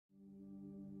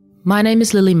My name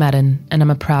is Lily Madden, and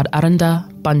I'm a proud Aranda,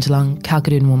 Bundjalung,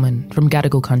 Kalkadoon woman from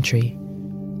Gadigal country.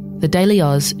 The Daily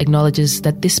Oz acknowledges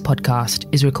that this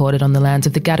podcast is recorded on the lands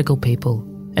of the Gadigal people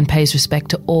and pays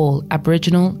respect to all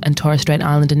Aboriginal and Torres Strait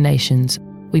Islander nations.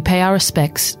 We pay our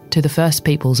respects to the First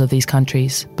Peoples of these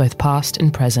countries, both past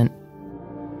and present.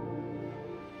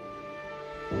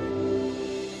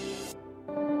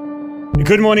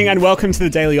 Good morning and welcome to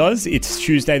the Daily Oz. It's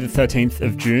Tuesday the 13th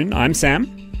of June. I'm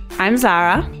Sam. I'm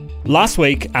Zara. Last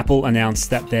week, Apple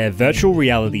announced that their virtual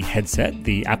reality headset,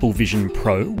 the Apple Vision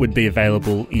Pro, would be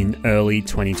available in early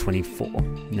 2024.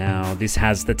 Now, this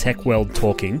has the tech world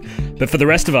talking, but for the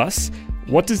rest of us,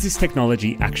 what does this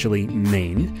technology actually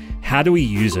mean? How do we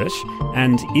use it?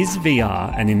 And is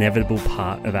VR an inevitable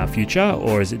part of our future,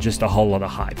 or is it just a whole lot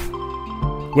of hype?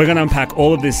 We're going to unpack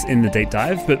all of this in the deep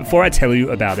dive, but before I tell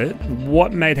you about it,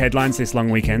 what made headlines this long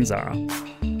weekend, Zara?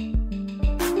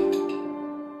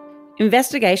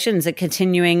 Investigations are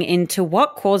continuing into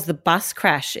what caused the bus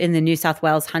crash in the New South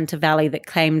Wales Hunter Valley that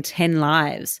claimed 10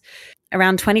 lives.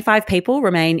 Around 25 people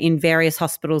remain in various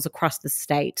hospitals across the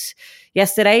state.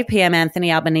 Yesterday, PM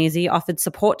Anthony Albanese offered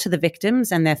support to the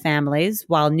victims and their families,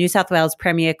 while New South Wales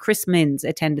Premier Chris Minns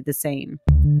attended the scene.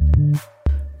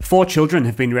 4 children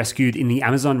have been rescued in the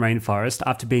Amazon rainforest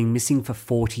after being missing for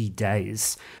 40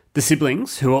 days. The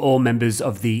siblings, who are all members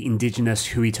of the indigenous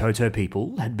Huitoto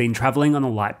people, had been travelling on a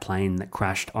light plane that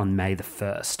crashed on May the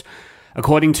 1st.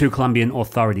 According to Colombian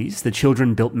authorities, the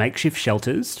children built makeshift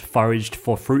shelters, foraged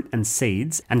for fruit and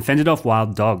seeds, and fended off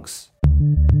wild dogs.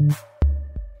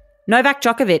 Novak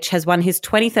Djokovic has won his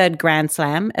 23rd Grand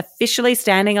Slam, officially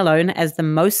standing alone as the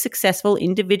most successful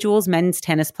individuals men's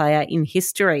tennis player in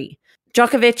history.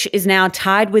 Djokovic is now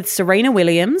tied with Serena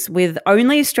Williams, with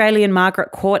only Australian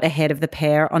Margaret Court ahead of the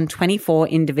pair on 24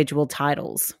 individual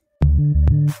titles.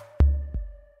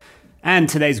 And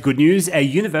today's good news, a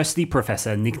university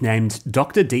professor nicknamed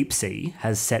Dr. Deep Sea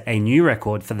has set a new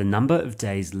record for the number of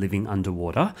days living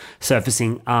underwater,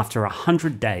 surfacing after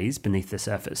 100 days beneath the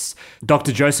surface.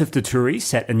 Dr. Joseph Duturi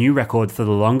set a new record for the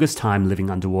longest time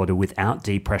living underwater without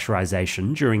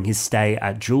depressurization during his stay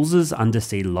at Jules's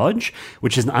Undersea Lodge,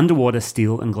 which is an underwater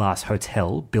steel and glass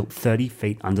hotel built 30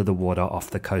 feet under the water off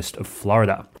the coast of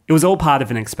Florida. It was all part of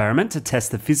an experiment to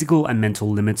test the physical and mental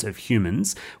limits of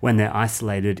humans when they're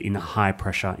isolated in a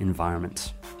high-pressure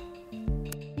environment.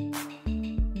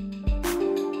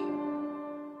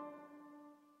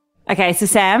 Okay, so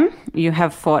Sam, you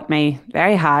have fought me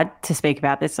very hard to speak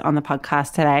about this on the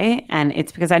podcast today, and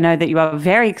it's because I know that you are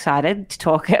very excited to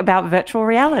talk about virtual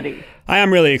reality. I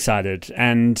am really excited,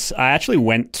 and I actually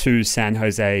went to San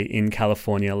Jose in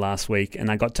California last week, and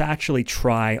I got to actually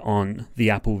try on the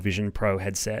Apple Vision Pro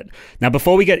headset. Now,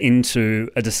 before we get into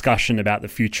a discussion about the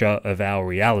future of our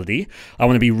reality, I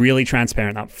want to be really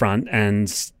transparent up front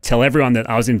and tell everyone that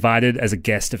I was invited as a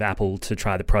guest of Apple to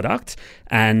try the product,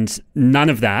 and none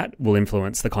of that will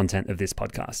influence the content of this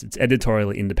podcast. It's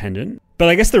editorially independent. But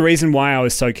I guess the reason why I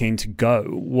was so keen to go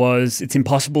was it's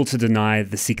impossible to deny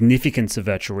the significance of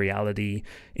virtual reality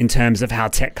in terms of how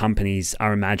tech companies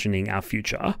are imagining our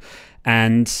future.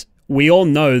 And we all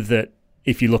know that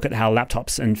if you look at how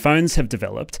laptops and phones have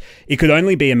developed, it could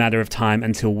only be a matter of time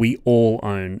until we all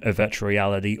own a virtual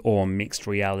reality or mixed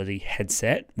reality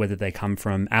headset, whether they come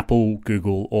from Apple,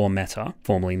 Google, or Meta,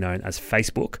 formerly known as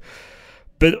Facebook.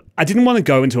 But I didn't want to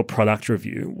go into a product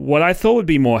review. What I thought would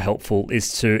be more helpful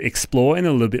is to explore in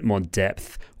a little bit more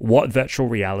depth what virtual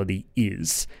reality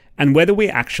is and whether we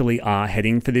actually are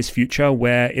heading for this future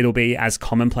where it'll be as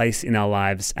commonplace in our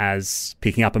lives as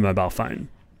picking up a mobile phone.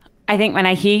 I think when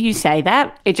I hear you say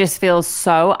that, it just feels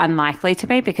so unlikely to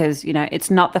me because, you know,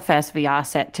 it's not the first VR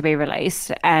set to be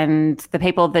released. And the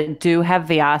people that do have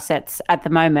VR sets at the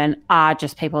moment are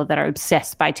just people that are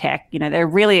obsessed by tech. You know, they're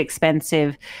really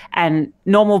expensive and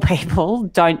normal people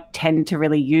don't tend to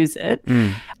really use it.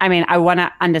 I mean, I want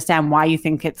to understand why you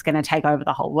think it's going to take over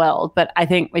the whole world, but I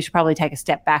think we should probably take a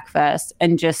step back first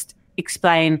and just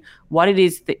explain what it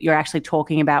is that you're actually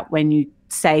talking about when you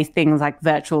say things like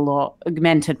virtual or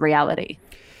augmented reality.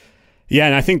 Yeah,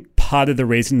 and I think part of the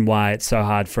reason why it's so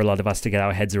hard for a lot of us to get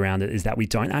our heads around it is that we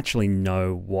don't actually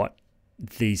know what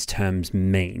these terms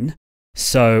mean.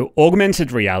 So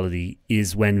augmented reality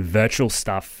is when virtual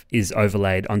stuff is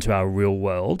overlaid onto our real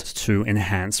world to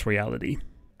enhance reality.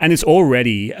 And it's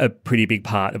already a pretty big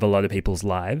part of a lot of people's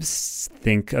lives.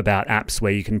 Think about apps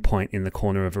where you can point in the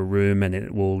corner of a room and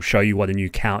it will show you what a new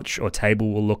couch or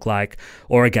table will look like,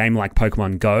 or a game like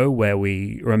Pokemon Go, where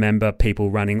we remember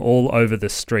people running all over the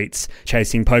streets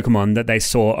chasing Pokemon that they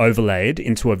saw overlaid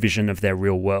into a vision of their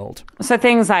real world. So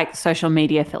things like social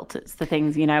media filters, the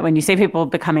things, when you see people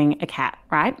becoming a cat,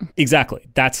 right? Exactly.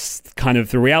 That's kind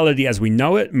of the reality as we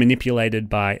know it, manipulated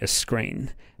by a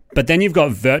screen. But then you've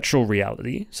got virtual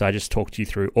reality. So I just talked you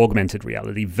through augmented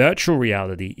reality. Virtual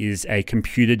reality is a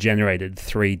computer-generated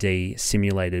 3D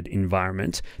simulated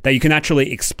environment that you can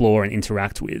actually explore and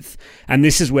interact with. And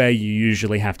this is where you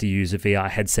usually have to use a VR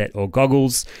headset or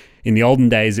goggles. In the olden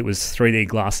days, it was 3D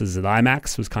glasses at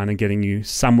IMAX was kind of getting you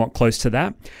somewhat close to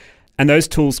that. And those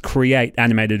tools create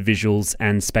animated visuals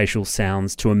and spatial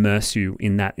sounds to immerse you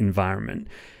in that environment.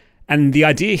 And the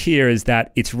idea here is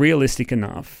that it's realistic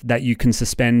enough that you can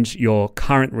suspend your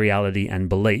current reality and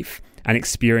belief and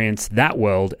experience that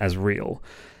world as real.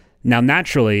 Now,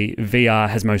 naturally, VR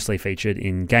has mostly featured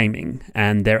in gaming,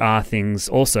 and there are things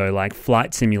also like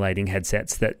flight simulating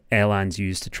headsets that airlines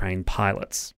use to train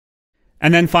pilots.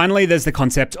 And then finally, there's the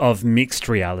concept of mixed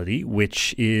reality,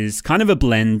 which is kind of a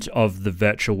blend of the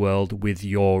virtual world with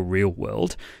your real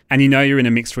world. And you're in a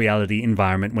mixed reality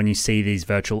environment when you see these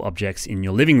virtual objects in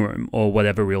your living room or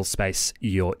whatever real space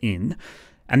you're in.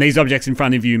 And these objects in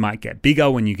front of you might get bigger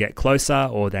when you get closer,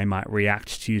 or they might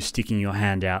react to you sticking your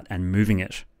hand out and moving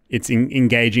it. It's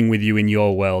engaging with you in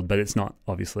your world, but it's not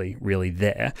obviously really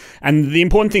there. And the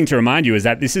important thing to remind you is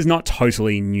that this is not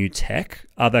totally new tech.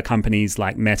 Other companies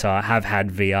like Meta have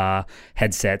had VR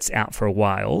headsets out for a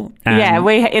while.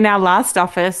 We in our last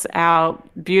office, our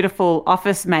beautiful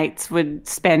office mates would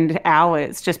spend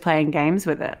hours just playing games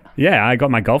with it. Yeah, I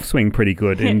got my golf swing pretty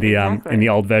good in the in the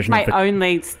old version. That's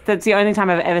the only time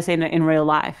I've ever seen it in real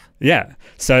life. Yeah,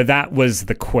 so that was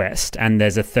the Quest, and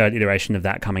there's a third iteration of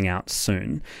that coming out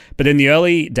soon. But in the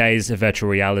early days of virtual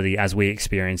reality, as we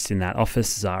experienced in that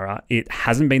office, Zara, it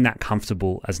hasn't been that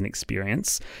comfortable as an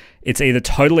experience. It's either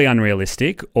totally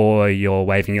unrealistic, or you're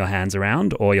waving your hands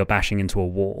around, or you're bashing into a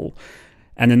wall.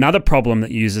 And another problem that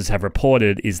users have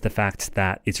reported is the fact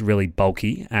that it's really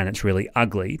bulky and it's really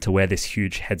ugly to wear this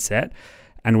huge headset.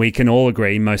 And we can all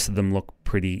agree most of them look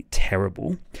pretty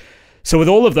terrible. So with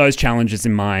all of those challenges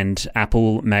in mind,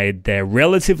 Apple made their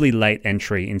relatively late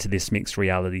entry into this mixed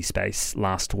reality space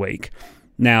last week.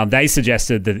 Now, they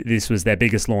suggested that this was their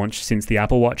biggest launch since the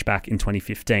Apple Watch back in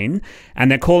 2015,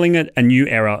 and they're calling it a new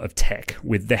era of tech,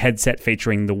 with the headset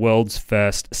featuring the world's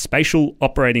first spatial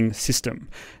operating system.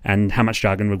 And how much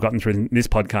jargon we've gotten through this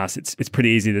podcast, it's pretty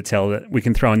easy to tell that we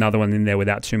can throw another one in there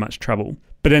without too much trouble.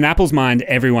 But in Apple's mind,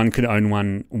 everyone could own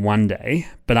one day,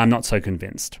 but I'm not so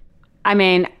convinced. I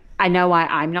mean, I know why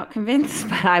I'm not convinced,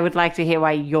 but I would like to hear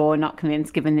why you're not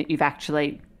convinced, given that you've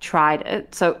actually tried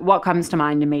it. So what comes to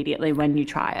mind immediately when you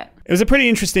try it? It was a pretty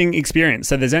interesting experience.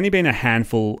 So there's only been a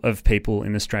handful of people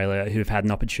in Australia who've had an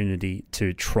opportunity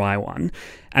to try one.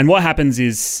 And what happens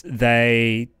is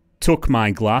they took my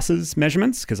glasses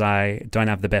measurements, because I don't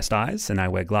have the best eyes and I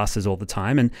wear glasses all the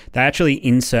time, and they actually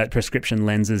insert prescription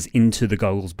lenses into the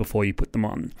goggles before you put them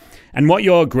on. And what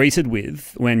you're greeted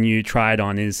with when you try it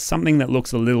on is something that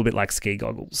looks a little bit like ski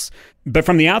goggles. But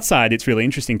from the outside, it's really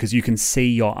interesting because you can see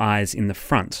your eyes in the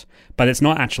front, but it's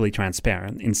not actually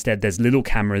transparent. Instead, there's little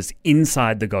cameras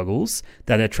inside the goggles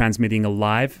that are transmitting a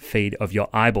live feed of your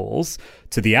eyeballs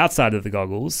to the outside of the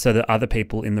goggles so that other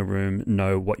people in the room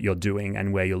know what you're doing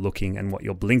and where you're looking and what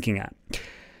you're blinking at.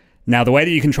 Now, the way that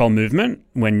you control movement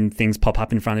when things pop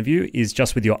up in front of you is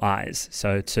just with your eyes.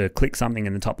 So to click something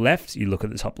in the top left, you look at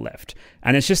the top left.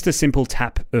 And it's just a simple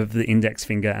tap of the index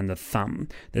finger and the thumb.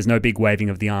 There's no big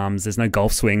waving of the arms. There's no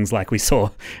golf swings like we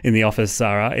saw in the office,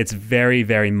 Sarah. It's very,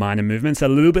 very minor movements, a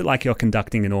little bit like you're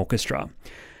conducting an orchestra.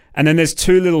 And then there's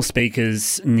two little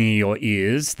speakers near your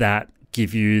ears that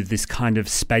give you this kind of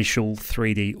spatial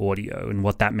 3D audio. And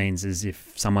what that means is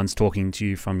if someone's talking to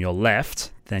you from your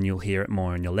left, then you'll hear it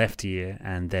more in your left ear,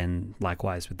 and then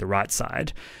likewise with the right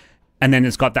side. And then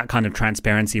it's got that kind of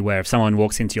transparency where if someone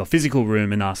walks into your physical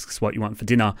room and asks what you want for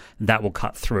dinner, that will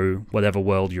cut through whatever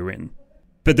world you're in.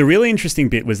 But the really interesting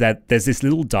bit was that there's this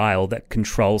little dial that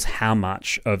controls how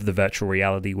much of the virtual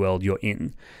reality world you're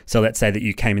in. So let's say that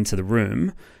you came into the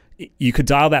room, you could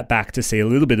dial that back to see a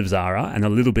little bit of Zara and a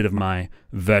little bit of my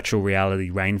virtual reality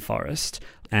rainforest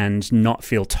and not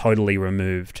feel totally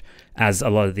removed as a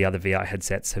lot of the other VR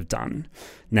headsets have done.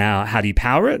 Now, how do you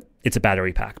power it? It's a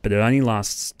battery pack, but it only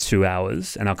lasts 2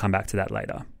 hours, and I'll come back to that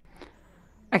later.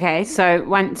 Okay, so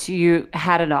once you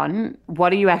had it on,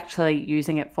 what are you actually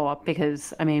using it for?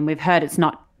 Because, I mean, we've heard it's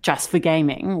not just for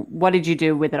gaming. What did you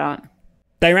do with it on?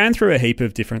 They ran through a heap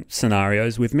of different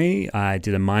scenarios with me. I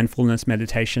did a mindfulness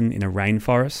meditation in a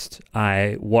rainforest.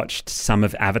 I watched some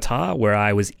of Avatar, where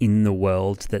I was in the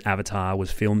world that Avatar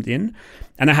was filmed in.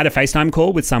 And I had a FaceTime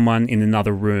call with someone in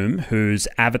another room whose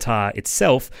avatar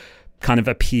itself kind of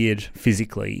appeared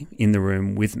physically in the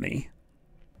room with me.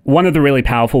 One of the really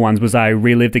powerful ones was I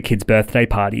relived a kid's birthday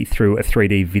party through a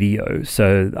 3D video.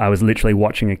 So I was literally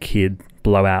watching a kid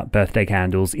blow out birthday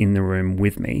candles in the room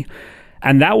with me.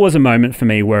 And that was a moment for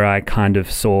me where I kind of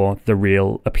saw the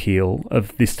real appeal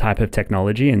of this type of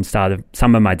technology and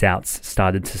some of my doubts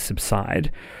started to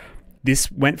subside.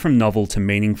 This went from novel to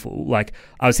meaningful. Like,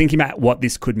 I was thinking about what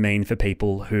this could mean for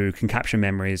people who can capture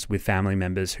memories with family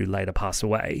members who later pass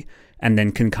away and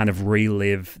then can kind of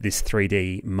relive this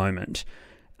 3D moment,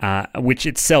 which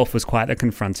itself was quite a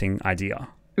confronting idea.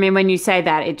 I mean, when you say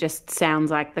that, it just sounds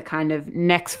like the kind of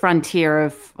next frontier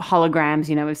of holograms.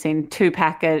 You know, we've seen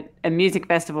Tupac at a music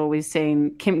festival. We've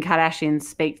seen Kim Kardashian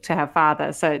speak to her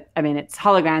father. So, I mean, it's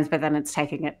holograms, but then it's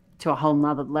taking it to a whole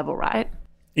nother level, right?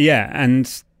 Yeah,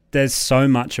 and there's so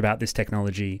much about this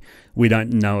technology we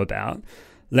don't know about.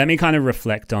 Let me kind of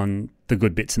reflect on the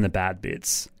good bits and the bad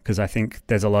bits, because I think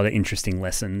there's a lot of interesting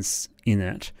lessons in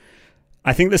it.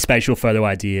 I think the spatial photo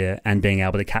idea and being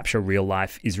able to capture real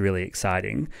life is really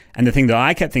exciting. And the thing that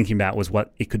I kept thinking about was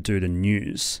what it could do to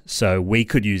news. So we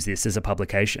could use this as a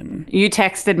publication. You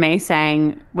texted me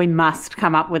saying we must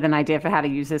come up with an idea for how to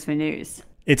use this for news.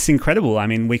 It's incredible. I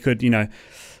mean, we could,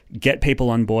 get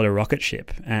people on board a rocket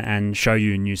ship and show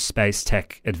you new space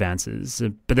tech advances.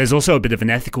 But there's also a bit of an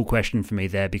ethical question for me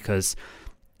there, because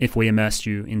if we immersed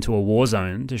you into a war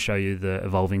zone to show you the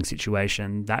evolving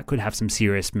situation, that could have some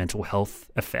serious mental health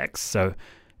effects. So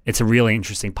it's a really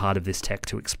interesting part of this tech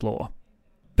to explore.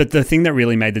 But the thing that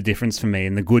really made the difference for me,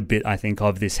 and the good bit, I think,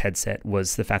 of this headset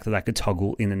was the fact that I could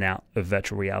toggle in and out of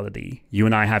virtual reality. You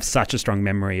and I have such a strong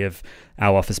memory of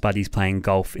our office buddies playing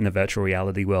golf in a virtual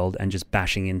reality world and just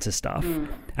bashing into stuff.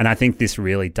 And I think this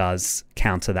really does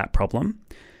counter that problem.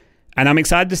 And I'm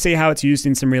excited to see how it's used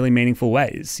in some really meaningful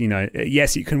ways.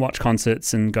 Yes, you can watch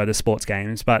concerts and go to sports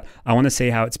games, but I want to see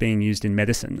how it's being used in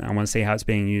medicine. I want to see how it's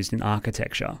being used in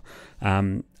architecture.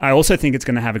 I also think it's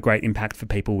going to have a great impact for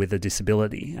people with a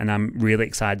disability, and I'm really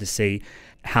excited to see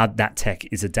how that tech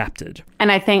is adapted.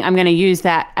 And I think I'm going to use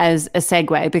that as a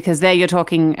segue, because there you're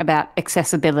talking about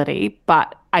accessibility,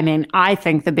 but I mean, I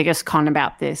think the biggest con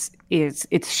about this is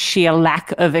its sheer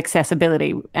lack of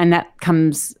accessibility, and that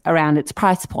comes around its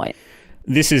price point.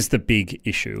 This is the big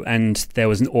issue, and there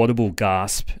was an audible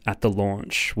gasp at the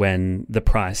launch when the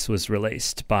price was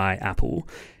released by Apple.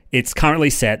 It's currently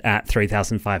set at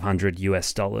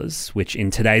 $3,500 which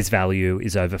in today's value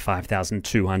is over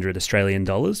 5,200 Australian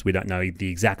dollars. We don't know the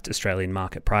exact Australian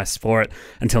market price for it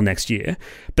until next year,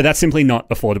 but that's simply not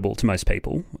affordable to most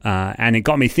people. And it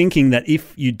got me thinking that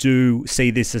if you do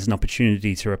see this as an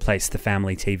opportunity to replace the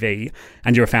family TV,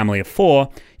 and you're a family of 4,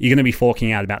 you're going to be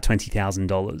forking out about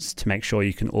 $20,000 to make sure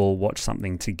you can all watch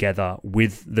something together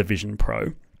with the Vision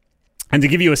Pro. And to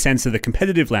give you a sense of the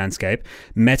competitive landscape,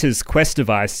 Meta's Quest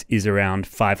device is around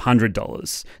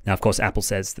 $500. Now, of course, Apple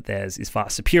says that theirs is far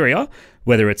superior.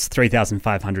 Whether it's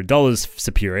 $3,500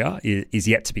 superior is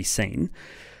yet to be seen.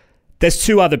 There's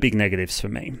 2 other big negatives for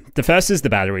me. The first is the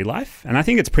battery life, and I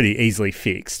think it's pretty easily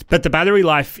fixed. But the battery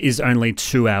life is only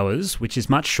 2 hours, which is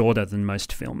much shorter than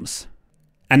most films.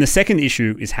 And the second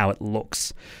issue is how it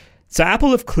looks. So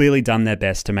Apple have clearly done their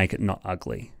best to make it not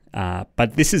ugly.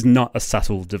 But this is not a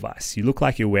subtle device. You look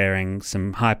like you're wearing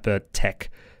some hyper-tech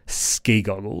ski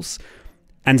goggles.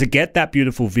 And to get that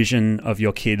beautiful vision of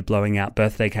your kid blowing out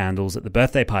birthday candles at the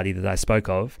birthday party that I spoke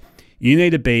of, you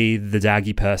need to be the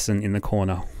daggy person in the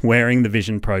corner wearing the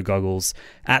Vision Pro goggles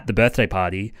at the birthday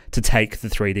party to take the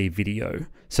 3D video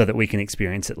so that we can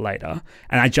experience it later.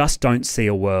 And I just don't see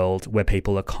a world where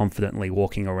people are confidently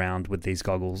walking around with these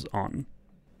goggles on.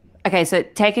 Okay, so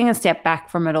taking a step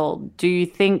back from it all, do you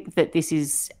think that this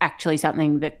is actually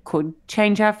something that could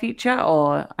change our future?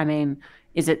 Or, I mean,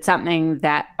 is it something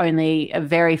that only a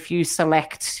very few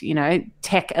select,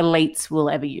 tech elites will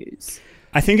ever use?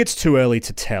 I think it's too early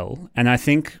to tell. And I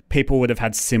think people would have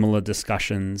had similar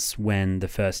discussions when the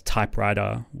first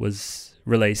typewriter was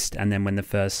released and then when the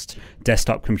first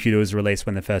desktop computer was released,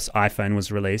 when the first iPhone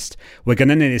was released. We're going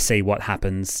to need to see what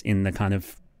happens in the kind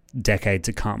of decade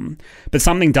to come. But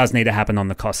something does need to happen on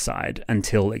the cost side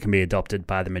until it can be adopted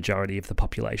by the majority of the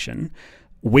population.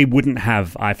 We wouldn't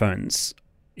have iPhones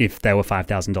if they were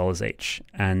 $5,000 each.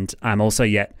 And I'm also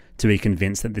yet to be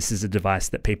convinced that this is a device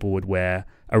that people would wear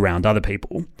around other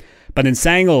people. But in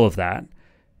saying all of that,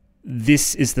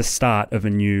 this is the start of a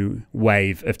new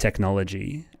wave of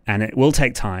technology, and it will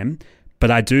take time, But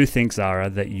I do think,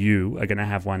 Zara, that you are going to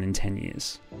have one in 10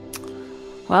 years.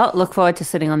 Well, look forward to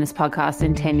sitting on this podcast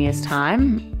in 10 years'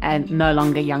 time and no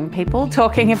longer young people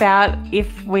talking about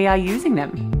if we are using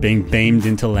them. Being beamed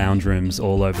into lounge rooms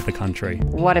all over the country.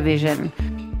 What a vision.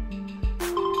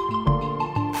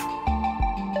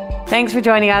 Thanks for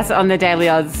joining us on The Daily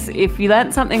Oz. If you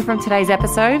learnt something from today's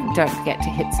episode, don't forget to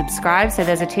hit subscribe so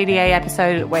there's a TDA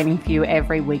episode waiting for you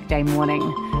every weekday morning.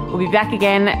 We'll be back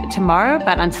again tomorrow,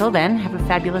 but until then, have a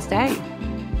fabulous day.